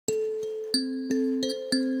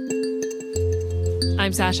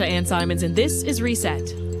I'm Sasha Ann Simons, and this is Reset.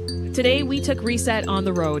 Today, we took Reset on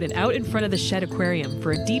the road and out in front of the Shedd Aquarium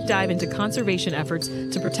for a deep dive into conservation efforts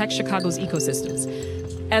to protect Chicago's ecosystems.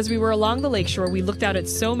 As we were along the lakeshore, we looked out at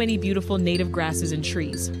so many beautiful native grasses and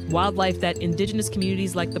trees, wildlife that indigenous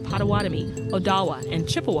communities like the Potawatomi, Odawa, and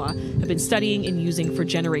Chippewa have been studying and using for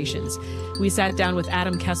generations. We sat down with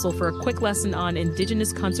Adam Kessel for a quick lesson on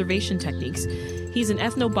indigenous conservation techniques. He's an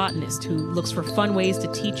ethnobotanist who looks for fun ways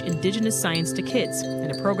to teach indigenous science to kids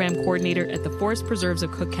and a program coordinator at the Forest Preserves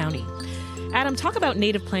of Cook County. Adam, talk about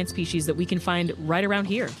native plant species that we can find right around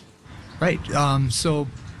here. Right. So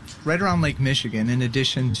right around Lake Michigan, in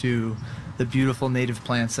addition to the beautiful native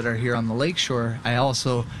plants that are here on the lakeshore, I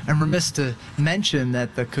also am remiss to mention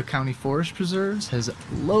that the Cook County Forest Preserves has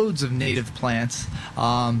loads of native plants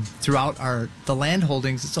throughout the land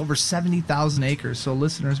holdings. It's over 70,000 acres, so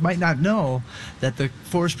listeners might not know that the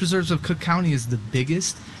Forest Preserves of Cook County is the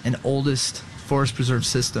biggest and oldest forest preserve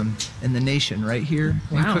system in the nation, right here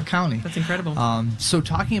in Cook County. That's incredible. So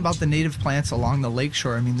talking about the native plants along the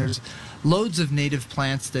lakeshore, I mean, there's loads of native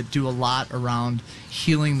plants that do a lot around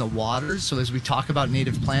healing the waters. So as we talk about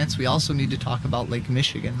native plants, we also need to talk about Lake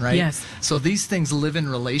Michigan, right? Yes. So these things live in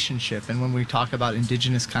relationship, and when we talk about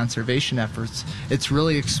indigenous conservation efforts, it's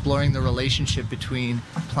really exploring the relationship between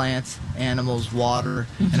plants, animals, water,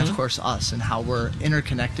 and of course us, and how we're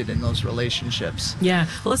interconnected in those relationships. Yeah,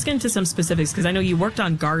 well, let's get into some specifics, because I know you worked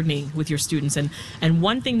on gardening with your students, and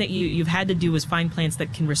one thing that you've had to do is find plants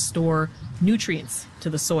that can restore nutrients to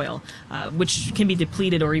the soil, which can be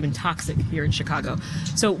depleted or even toxic here in Chicago.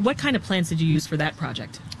 So what kind of plants did you use for that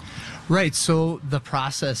project? Right, so the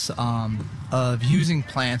process of using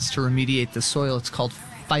plants to remediate the soil, it's called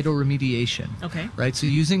phytoremediation. Okay. Right, so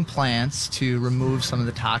using plants to remove some of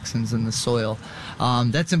the toxins in the soil.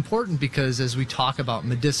 That's important because as we talk about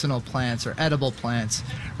medicinal plants or edible plants,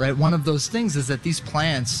 right, one of those things is that these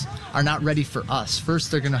plants are not ready for us. First,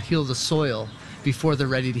 they're going to heal the soil before they're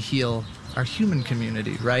ready to heal our human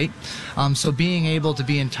community, right? So being able to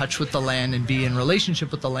be in touch with the land and be in relationship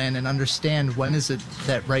with the land and understand when is it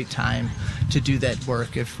that right time to do that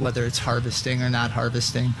work, whether it's harvesting or not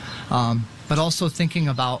harvesting, but also thinking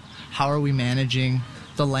about how are we managing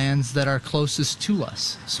the lands that are closest to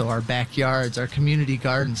us. So our backyards, our community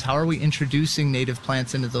gardens, how are we introducing native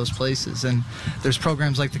plants into those places? And there's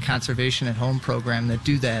programs like the Conservation at Home program that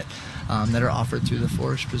do that, that are offered through the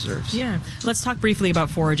Forest Preserves. Yeah. Let's talk briefly about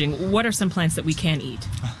foraging. What are some plants that we can eat?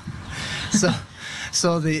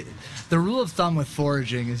 So the rule of thumb with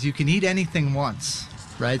foraging is you can eat anything once,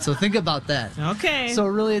 right? So think about that. Okay. So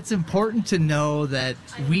really it's important to know that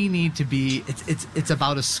we need to be, it's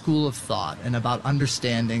about a school of thought and about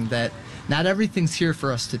understanding that not everything's here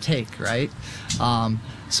for us to take, right?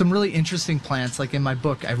 Some really interesting plants, like in my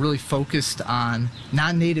book, I really focused on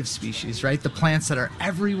non-native species, right? The plants that are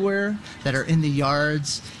everywhere, that are in the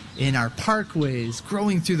yards, in our parkways,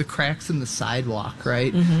 growing through the cracks in the sidewalk,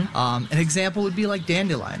 right? An example would be like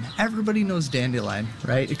dandelion. Everybody knows dandelion,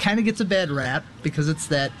 right? It kind of gets a bad rap because it's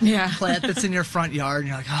that plant that's in your front yard, and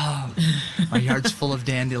you're like, oh, my yard's full of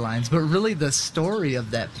dandelions. But really the story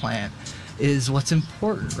of that plant is what's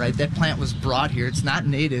important, right? That plant was brought here. It's not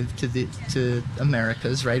native to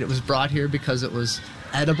Americas, right? It was brought here because it was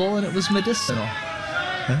edible and it was medicinal.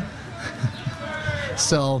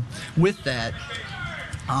 So with that,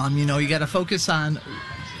 you got to focus on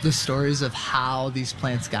the stories of how these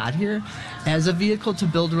plants got here as a vehicle to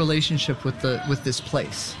build a relationship with this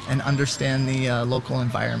place and understand the local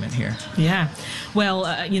environment here. Yeah. Well,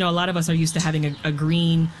 a lot of us are used to having a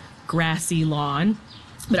green, grassy lawn.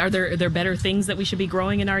 But are there better things that we should be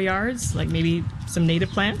growing in our yards, like maybe some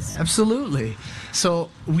native plants? Absolutely. So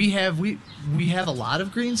we have a lot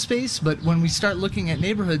of green space, but when we start looking at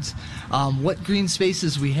neighborhoods, what green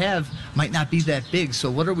spaces we have might not be that big.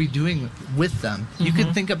 So what are we doing with them? You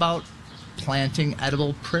could think about planting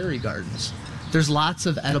edible prairie gardens. There's lots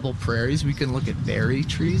of edible prairies. We can look at berry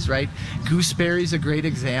trees, right? Gooseberry is a great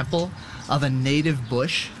example of a native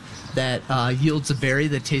bush that yields a berry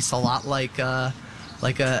that tastes a lot like a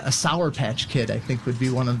Sour Patch Kid, I think would be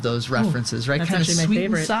one of those references, right? That's kind of actually my sweet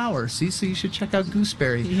favorite. And sour. See, so you should check out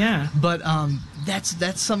gooseberry. Yeah. But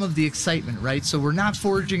that's some of the excitement, right? So we're not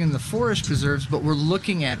foraging in the forest preserves, but we're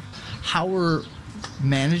looking at how we're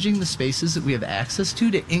managing the spaces that we have access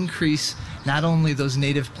to increase not only those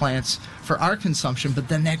native plants for our consumption, but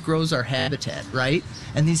then that grows our habitat, right?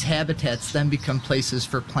 And these habitats then become places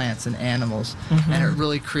for plants and animals, and it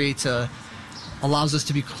really allows us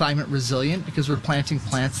to be climate resilient because we're planting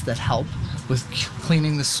plants that help with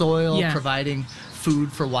cleaning the soil, providing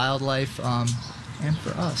food for wildlife, and for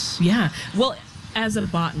us. Yeah. Well, as a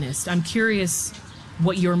botanist, I'm curious,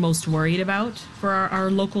 what you're most worried about for our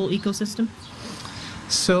local ecosystem?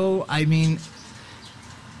 So, I mean,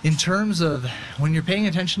 in terms of when you're paying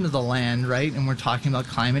attention to the land, right, and we're talking about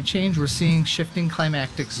climate change, we're seeing shifting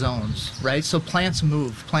climatic zones, right? So plants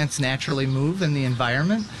move, plants naturally move in the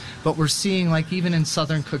environment, but we're seeing, like even in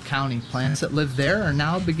southern Cook County, plants that live there are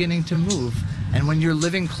now beginning to move. And when you're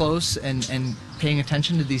living close and paying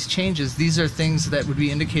attention to these changes, these are things that would be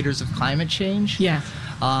indicators of climate change. Yeah.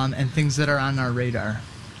 And things that are on our radar.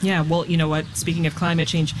 Yeah, well, you know what? Speaking of climate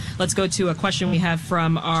change, let's go to a question we have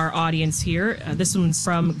from our audience here. This one's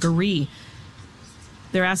from Gary.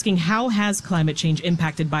 They're asking, how has climate change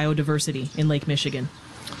impacted biodiversity in Lake Michigan?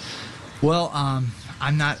 Well,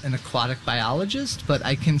 I'm not an aquatic biologist, but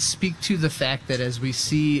I can speak to the fact that as we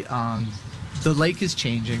see the lake is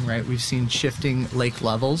changing, right? We've seen shifting lake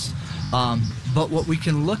levels. But what we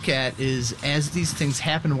can look at is as these things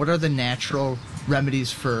happen, what are the natural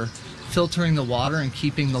remedies for filtering the water and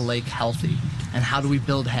keeping the lake healthy, and how do we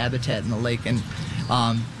build habitat in the lake? And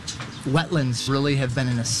wetlands really have been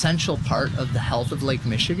an essential part of the health of Lake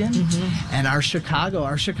Michigan. And our Chicago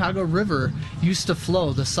River used to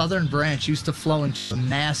flow, the southern branch used to flow into a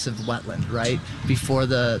massive wetland, right? Before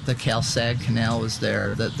the Cal-Sag Canal was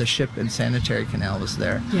there, the ship and sanitary canal was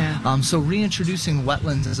there. Yeah. So reintroducing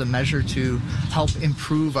wetlands as a measure to help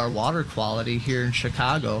improve our water quality here in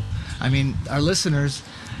Chicago. I mean, our listeners,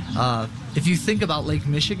 if you think about Lake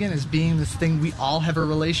Michigan as being this thing, we all have a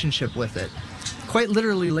relationship with it. Quite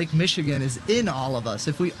literally, Lake Michigan is in all of us.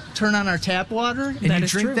 If we turn on our tap water and you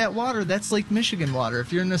drink that water, that's Lake Michigan water.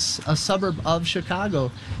 If you're in a suburb of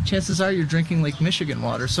Chicago, chances are you're drinking Lake Michigan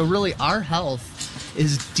water. So really, our health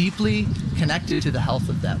is deeply connected to the health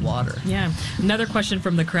of that water. Yeah. Another question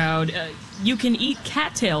from the crowd. You can eat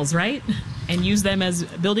cattails, right? And use them as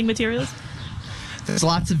building materials? There's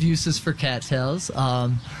lots of uses for cattails.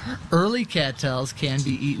 Early cattails can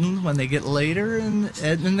be eaten. When they get later in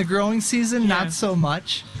the growing season, not so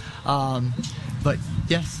much. But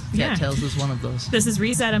yes, cattails is one of those. This is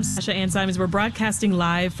Reset. I'm Sasha Ann Simons. We're broadcasting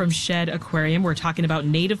live from Shed Aquarium. We're talking about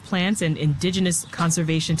native plants and indigenous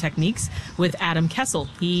conservation techniques with Adam Kessel.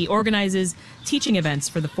 He organizes teaching events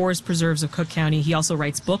for the forest preserves of Cook County. He also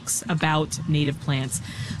writes books about native plants.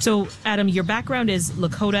 So, Adam, your background is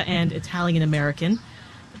Lakota and Italian American.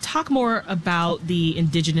 Talk more about the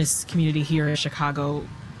indigenous community here in Chicago,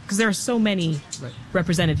 because there are so many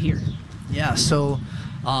represented here. Yeah, so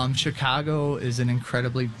Chicago is an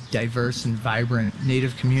incredibly diverse and vibrant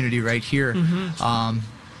Native community right here.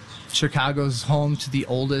 Chicago's home to the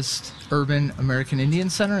oldest urban American Indian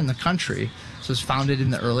center in the country. So it was founded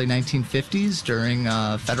in the early 1950s during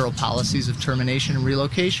federal policies of termination and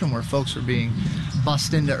relocation, where folks were being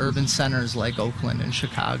bussed into urban centers like Oakland and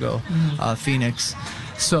Chicago, Phoenix.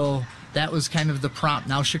 So that was kind of the prompt.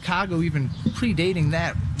 Now, Chicago, even predating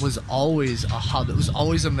that, was always a hub. It was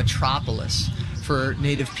always a metropolis for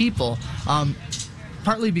Native people,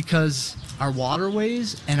 partly because our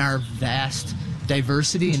waterways and our vast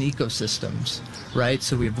diversity in ecosystems, right?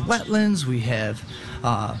 So we have wetlands, we have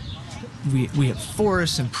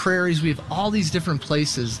forests and prairies, we have all these different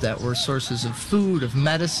places that were sources of food, of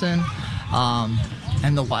medicine,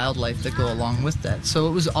 and the wildlife that go along with that. So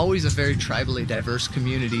it was always a very tribally diverse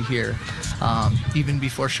community here, even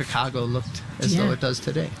before Chicago looked as though it does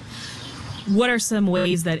today. What are some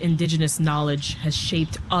ways that indigenous knowledge has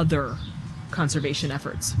shaped other conservation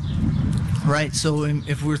efforts? Right, so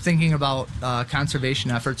if we're thinking about conservation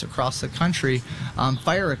efforts across the country,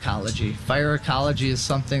 fire ecology. Fire ecology is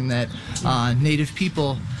something that Native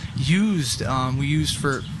people used, we used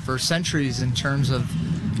for centuries in terms of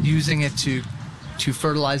using it to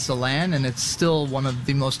fertilize the land, and it's still one of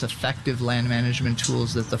the most effective land management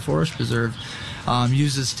tools that the Forest Preserve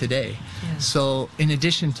uses today. So in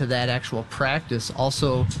addition to that actual practice,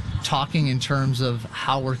 also talking in terms of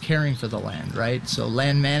how we're caring for the land, right? So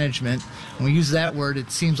land management, when we use that word,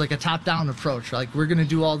 it seems like a top-down approach, like we're going to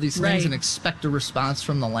do all these things and expect a response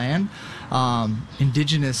from the land.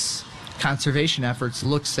 Indigenous conservation efforts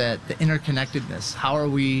looks at the interconnectedness. How are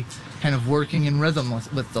we kind of working in rhythm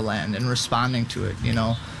with the land and responding to it? You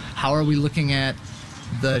know, how are we looking at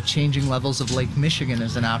the changing levels of Lake Michigan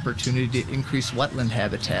as an opportunity to increase wetland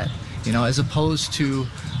habitat, you know, as opposed to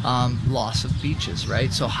loss of beaches,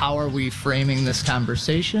 right? So how are we framing this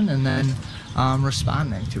conversation and then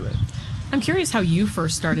responding to it? I'm curious how you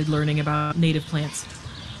first started learning about native plants.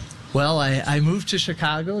 Well, I moved to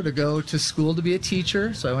Chicago to go to school to be a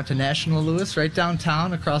teacher, so I went to National Louis right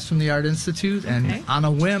downtown across from the Art Institute, and on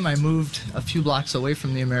a whim I moved a few blocks away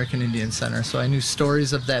from the American Indian Center, so I knew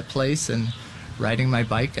stories of that place, and riding my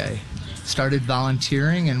bike I started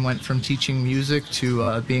volunteering and went from teaching music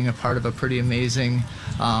to being a part of a pretty amazing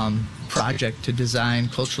project to design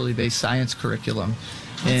culturally based science curriculum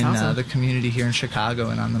in awesome. the community here in Chicago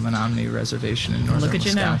and on the Menominee Reservation in northern Look at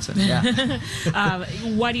Wisconsin. You now. Yeah.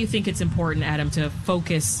 Why do you think it's important, Adam, to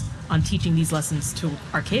focus on teaching these lessons to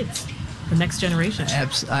our kids, the next generation?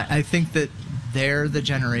 I think that they're the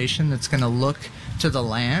generation that's going to look to the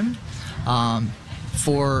land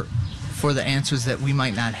for the answers that we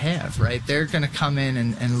might not have, right? They're going to come in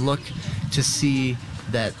and look to see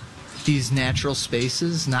that these natural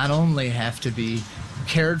spaces not only have to be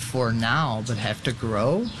cared for now, but have to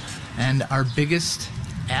grow. And our biggest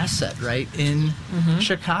asset, right, in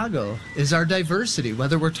Chicago is our diversity.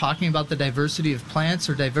 Whether we're talking about the diversity of plants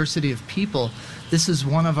or diversity of people, this is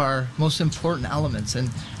one of our most important elements. And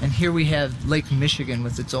here we have Lake Michigan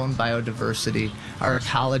with its own biodiversity, our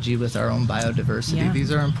ecology with our own biodiversity. Yeah.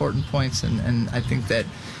 These are important points, and I think that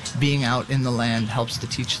being out in the land helps to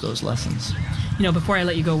teach those lessons. You know, before I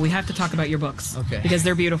let you go, we have to talk about your books. Okay. Because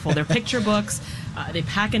they're beautiful. They're picture books. They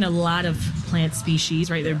pack in a lot of plant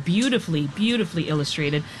species, right? They're beautifully, beautifully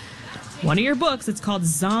illustrated. One of your books, it's called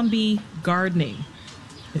Zombie Gardening.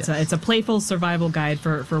 It's a playful survival guide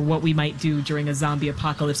for what we might do during a zombie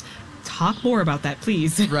apocalypse. Talk more about that,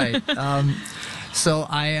 please. Right. So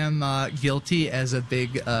I am guilty as a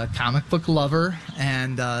big comic book lover,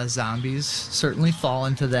 and zombies certainly fall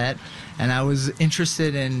into that. And I was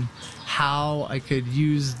interested in how I could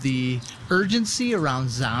use the urgency around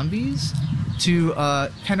zombies to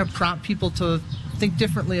kind of prompt people to think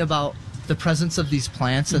differently about the presence of these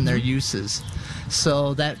plants and their uses.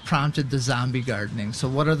 So that prompted the zombie gardening. So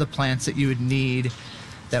what are the plants that you would need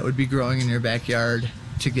that would be growing in your backyard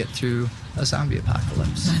to get through a zombie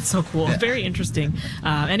apocalypse? That's so cool. Yeah. Very interesting.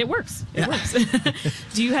 And it works. It works.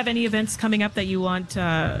 Do you have any events coming up that you want,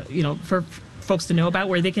 for folks to know about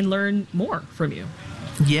where they can learn more from you?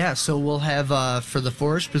 Yeah, so we'll have, for the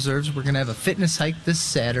forest preserves, we're going to have a fitness hike this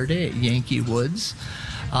Saturday at Yankee Woods.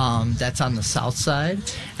 That's on the south side.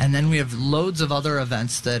 And then we have loads of other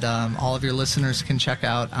events that all of your listeners can check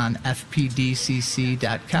out on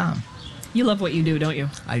fpdcc.com. You love what you do, don't you?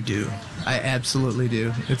 I do. I absolutely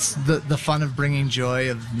do. It's the fun of bringing joy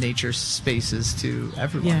of nature spaces to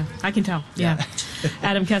everyone. Yeah, I can tell. Yeah.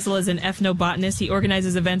 Adam Kessel is an ethnobotanist. He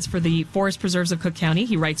organizes events for the Forest Preserves of Cook County.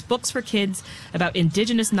 He writes books for kids about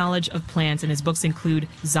indigenous knowledge of plants, and his books include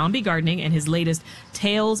Zombie Gardening and his latest,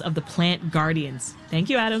 Tales of the Plant Guardians. Thank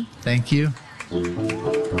you, Adam. Thank you.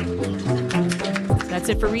 That's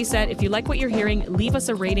it for Reset. If you like what you're hearing, leave us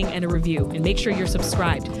a rating and a review, and make sure you're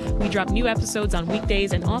subscribed. We drop new episodes on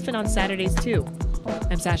weekdays and often on Saturdays, too.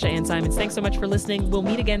 I'm Sasha Ann Simons. Thanks so much for listening. We'll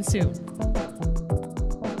meet again soon.